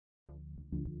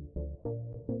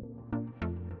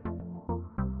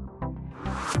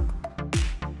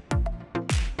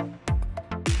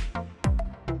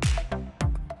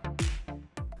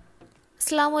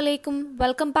Assalamualaikum.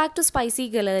 Welcome back to Spicy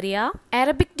Galleria.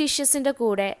 Arabic dishes in the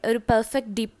കൂടെ ഒരു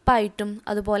perfect dip ആയിട്ടും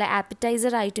അതുപോലെ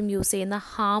appetizer ആയിട്ടും യൂസ് ചെയ്യുന്ന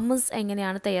ഹാമസ്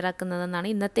എങ്ങനെയാണ് തയ്യാറാക്കുന്നതെന്നാണ്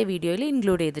ഇന്നത്തെ വീഡിയോയിൽ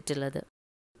ഇൻക്ലൂഡ് ചെയ്തിട്ടുള്ളത്.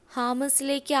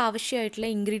 ഹാമസിലേക്ക് ആവശ്യമായിട്ടുള്ള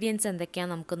ഇൻഗ്രീഡിയൻസ്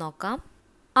എന്തൊക്കെയാണെന്ന് നമുക്ക് നോക്കാം.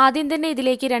 ആദ്യം തന്നെ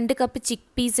ഇതിലേക്ക് 2 കപ്പ് ചിക്ക്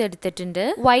പീസ് എടുത്തിട്ടുണ്ട്.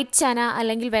 വൈറ്റ് ചന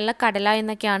അല്ലെങ്കിൽ വെള്ള കടല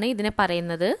എന്നൊക്കെയാണ് ഇതിനെ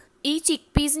പറയുന്നത്. ഈ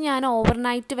ചിക്ക് പീസ് ഞാൻ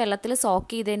ഓവർനൈറ്റ് വെള്ളത്തിൽ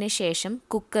സോക്ക് ചെയ്തതിന് ശേഷം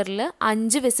കുക്കറിൽ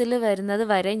 5 വിസിൽ വരുന്നത്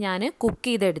വരെ ഞാൻ കുക്ക്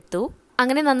ചെയ്തെടുത്തു.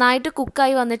 അങ്ങനെ നന്നായിട്ട്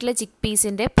കുക്കായി വന്നിട്ടുള്ള ചിക്ക്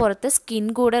പീസിൻ്റെ പുറത്ത് സ്കിൻ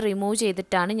കൂടെ റിമൂവ്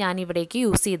ചെയ്തിട്ടാണ് ഞാൻ ഇവിടേക്ക്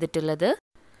യൂസ് ചെയ്തിട്ടുള്ളത്.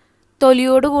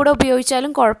 തൊലിയോടുകൂടെ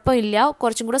ഉപയോഗിച്ചാലും കുഴപ്പമില്ല.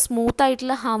 കുറച്ചും കൂടെ സ്മൂത്ത്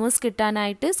ആയിട്ടുള്ള ഹാമസ്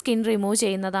കിട്ടാനായിട്ട് സ്കിൻ റിമൂവ്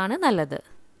ചെയ്യുന്നതാണ് നല്ലത്.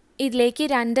 ഇതിലേക്ക്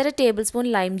 2.5 ടേബിൾ സ്പൂൺ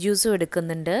ലൈം ജ്യൂസും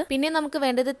എടുക്കുന്നുണ്ട്. പിന്നെ നമുക്ക്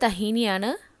വേണ്ടത്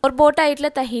തഹീനിയാണ്. ബോട്ടായിട്ടുള്ള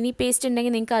തഹീനി പേസ്റ്റ്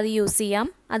ഉണ്ടെങ്കിൽ നിങ്ങൾക്ക് അത് യൂസ് ചെയ്യാം.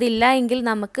 അതില്ല എങ്കിൽ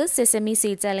നമുക്ക് സെസമി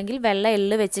സീഡ്സ് അല്ലെങ്കിൽ വെള്ള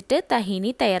എള്ള് വെച്ചിട്ട്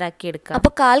തഹീനി തയ്യാറാക്കിയെടുക്കാം.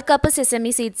 അപ്പോൾ 1/4 കപ്പ്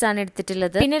സെസമി സീഡ്സ് ആണ്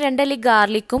എടുത്തിട്ടുള്ളത്. പിന്നെ 2 അല്ലി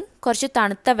ഗാർലിക്കും കുറച്ച്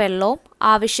തണുത്ത വെള്ളവും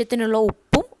ആവശ്യത്തിനുള്ള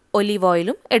ഉപ്പും ഒലീവ്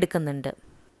ഓയിലും എടുക്കുന്നുണ്ട്.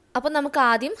 അപ്പോൾ നമുക്ക്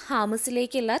ആദ്യം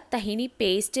ഹാമസിലേക്കുള്ള തഹീനി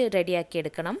പേസ്റ്റ് റെഡിയാക്കി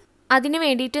എടുക്കണം. അതിന്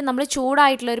വേണ്ടിയിട്ട് നമ്മൾ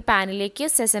ചൂടായിട്ടുള്ള ഒരു പാനിലേക്ക്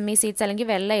സെസമി സീഡ്സ് അല്ലെങ്കിൽ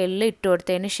വെള്ള എള്ള് ഇട്ട്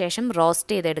കൊടുത്തതിന് ശേഷം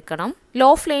റോസ്റ്റ് ചെയ്തെടുക്കണം. ലോ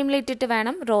ഫ്ലെയിമിൽ ഇട്ടിട്ട്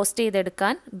വേണം റോസ്റ്റ്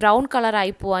ചെയ്തെടുക്കാൻ. ബ്രൗൺ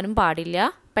കളറായി പോകാനും പാടില്ല.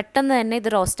 പെട്ടെന്ന് തന്നെ ഇത്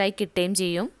റോസ്റ്റായി കിട്ടുകയും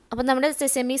ചെയ്യും. അപ്പോൾ നമ്മുടെ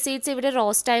സെസമി സീഡ്സ് ഇവിടെ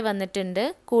റോസ്റ്റായി വന്നിട്ടുണ്ട്.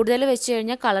 കൂടുതൽ വെച്ച്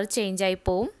കഴിഞ്ഞാൽ കളർ ചേഞ്ച് ആയി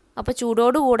പോവും. അപ്പോൾ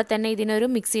ചൂടോടുകൂടെ തന്നെ ഇതിനൊരു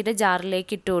മിക്സിയുടെ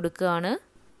ജാറിലേക്ക് ഇട്ട് കൊടുക്കുകയാണ്.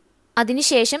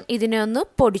 അതിനുശേഷം ഇതിനെ ഒന്ന്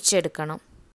പൊടിച്ചെടുക്കണം.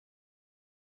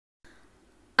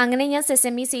 അങ്ങനെ ഞാൻ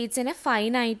സെസമി സീഡ്സിനെ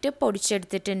ഫൈനായിട്ട്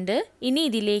പൊടിച്ചെടുത്തിട്ടുണ്ട്. ഇനി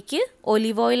ഇതിലേക്ക്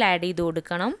ഒലിവ് ഓയിൽ ആഡ് ചെയ്ത്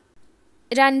കൊടുക്കണം.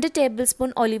 2 ടേബിൾ സ്പൂൺ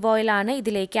ഒലിവ് ഓയിലാണ്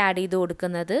ഇതിലേക്ക് ആഡ് ചെയ്ത്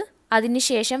കൊടുക്കുന്നത്.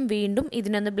 അതിനുശേഷം വീണ്ടും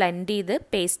ഇതിനൊന്ന് ബ്ലെൻഡ് ചെയ്ത്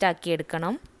പേസ്റ്റ് ആക്കി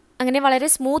എടുക്കണം. അങ്ങനെ വളരെ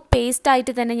സ്മൂത്ത് പേസ്റ്റ്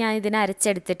ആയിട്ട് തന്നെ ഞാൻ ഇതിനെ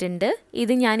അരച്ചെടുത്തിട്ടുണ്ട്.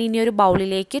 ഇത് ഞാൻ ഇനി ഒരു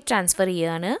ബൗളിലേക്ക് ട്രാൻസ്ഫർ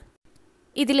ചെയ്യുകയാണ്.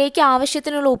 ഇതിലേക്ക്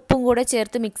ആവശ്യത്തിനുള്ള ഉപ്പും കൂടെ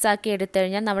ചേർത്ത് മിക്സ് ആക്കി എടുത്തു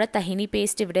കഴിഞ്ഞാൽ നമ്മുടെ തഹീനി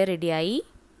പേസ്റ്റ് ഇവിടെ റെഡിയായി.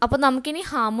 അപ്പോൾ നമുക്കിനി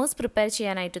ഹാമസ് പ്രിപ്പയർ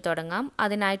ചെയ്യാനായിട്ട് തുടങ്ങാം.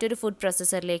 അതിനായിട്ടൊരു ഫുഡ്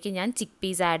പ്രോസസ്സറിലേക്ക് ഞാൻ ചിക്ക്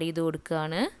പീസ് ആഡ് ചെയ്ത്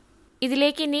കൊടുക്കുകയാണ്.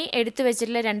 ഇതിലേക്ക് ഇനി എടുത്തു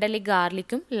വെച്ചിട്ടുള്ള 2 അല്ലി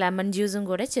ഗാർലിക്കും ലെമൺ ജ്യൂസും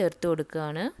കൂടെ ചേർത്ത്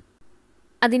കൊടുക്കുകയാണ്.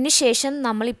 അതിനുശേഷം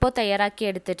നമ്മളിപ്പോൾ തയ്യാറാക്കി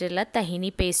എടുത്തിട്ടുള്ള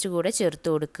തഹീനി പേസ്റ്റ് കൂടെ ചേർത്ത്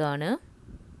കൊടുക്കുകയാണ്.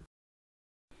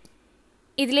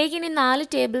 ഇതിലേക്ക് ഇനി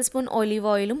 4 ടേബിൾ സ്പൂൺ ഒലിവ്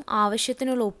ഓയിലും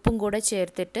ആവശ്യത്തിനുള്ള ഉപ്പും കൂടെ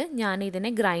ചേർത്തിട്ട് ഞാൻ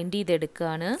ഇതിനെ ഗ്രൈൻഡ്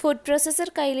ചെയ്തെടുക്കുകയാണ്. ഫുഡ് പ്രോസസ്സർ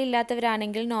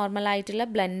കയ്യിലില്ലാത്തവരാണെങ്കിൽ നോർമലായിട്ടുള്ള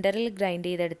ബ്ലെൻഡറിൽ ഗ്രൈൻഡ്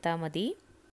ചെയ്തെടുത്താൽ മതി.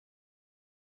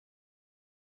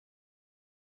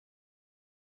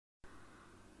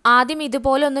 ആദ്യം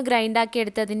ഇതുപോലെ ഒന്ന് ഗ്രൈൻഡാക്കി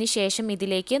എടുത്തതിന് ശേഷം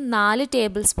ഇതിലേക്ക് 4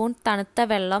 ടേബിൾ സ്പൂൺ തണുത്ത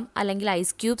വെള്ളം അല്ലെങ്കിൽ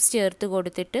ഐസ് ക്യൂബ്സ് ചേർത്ത്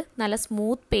കൊടുത്തിട്ട് നല്ല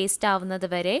സ്മൂത്ത് പേസ്റ്റ് ആവുന്നത്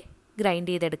വരെ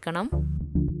ഗ്രൈൻഡ് ചെയ്തെടുക്കണം.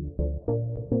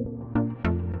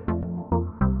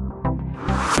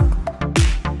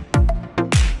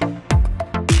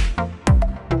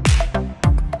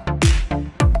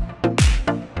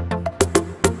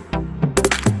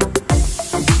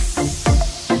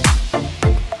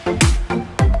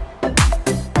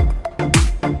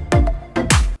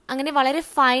 അങ്ങനെ വളരെ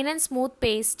ഫൈൻ ആൻഡ് സ്മൂത്ത്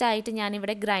പേസ്റ്റ് ആയിട്ട്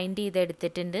ഞാനിവിടെ ഗ്രൈൻഡ്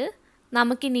ചെയ്തെടുത്തിട്ടുണ്ട്.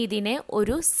 നമുക്കിനി ഇതിനെ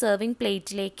ഒരു സെർവിങ്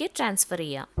പ്ലേറ്റിലേക്ക് ട്രാൻസ്ഫർ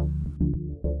ചെയ്യാം.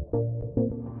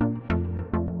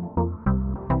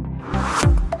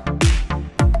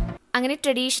 അങ്ങനെ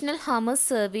ട്രഡീഷണൽ ഹമസ്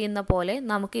സെർവ് ചെയ്യുന്ന പോലെ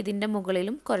നമുക്ക് ഇതിൻ്റെ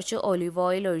മുകളിലും കുറച്ച് ഒലിവ്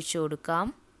ഓയിൽ ഒഴിച്ചു കൊടുക്കാം.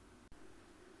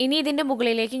 ഇനി ഇതിൻ്റെ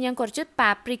മുകളിലേക്ക് ഞാൻ കുറച്ച്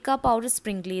പാപ്രിക്ക പൗഡർ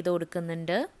സ്പ്രിങ്കിൾ ചെയ്ത്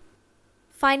കൊടുക്കുന്നുണ്ട്.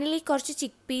 ഫൈനലി കുറച്ച്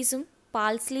ചിക്ക് പീസും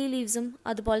പാൾസ്ലി ലീവ്സും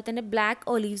അതുപോലെ തന്നെ ബ്ലാക്ക്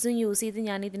ഒലീവ്സും യൂസ് ചെയ്ത്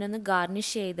ഞാൻ ഇതിനൊന്ന്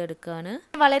ഗാർണിഷ് ചെയ്തെടുക്കുകയാണ്.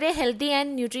 വളരെ ഹെൽത്തി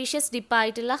ആൻഡ് ന്യൂട്രീഷ്യസ്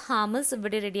ഡിപ്പായിട്ടുള്ള ഹാമസ്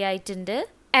ഇവിടെ റെഡി ആയിട്ടുണ്ട്.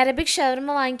 അറബിക്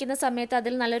ഷവർമ വാങ്ങിക്കുന്ന സമയത്ത്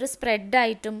അതിൽ നല്ലൊരു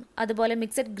സ്പ്രെഡായിട്ടും അതുപോലെ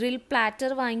മിക്സഡ് ഗ്രിൽ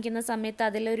പ്ലാറ്റർ വാങ്ങിക്കുന്ന സമയത്ത്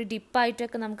അതിലൊരു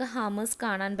ഡിപ്പായിട്ടൊക്കെ നമുക്ക് ഹാമസ്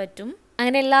കാണാൻ പറ്റും.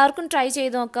 അങ്ങനെ എല്ലാവർക്കും ട്രൈ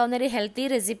ചെയ്ത് നോക്കാവുന്ന ഒരു ഹെൽത്തി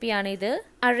റെസിപ്പിയാണിത്.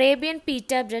 അറേബ്യൻ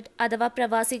പീറ്റ ബ്രെഡ് അഥവാ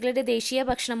പ്രവാസികളുടെ ദേശീയ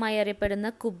ഭക്ഷണമായി അറിയപ്പെടുന്ന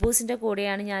കുബൂസിൻ്റെ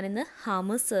കൂടെയാണ് ഞാനിന്ന്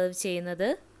ഹാമസ് സെർവ് ചെയ്യുന്നത്.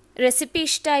 റെസിപ്പി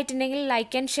ഇഷ്ടമായിട്ടുണ്ടെങ്കിൽ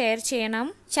ലൈക്ക് ആൻഡ് ഷെയർ ചെയ്യണം.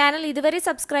 ചാനൽ ഇതുവരെ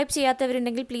സബ്സ്ക്രൈബ്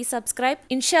ചെയ്യാത്തവരുണ്ടെങ്കിൽ പ്ലീസ് സബ്സ്ക്രൈബ്.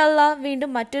 ഇൻഷാല്ലാ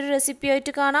വീണ്ടും മറ്റൊരു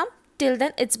റെസിപ്പിയായിട്ട് കാണാം. Till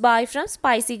then it's bye from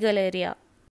spicy Galleria.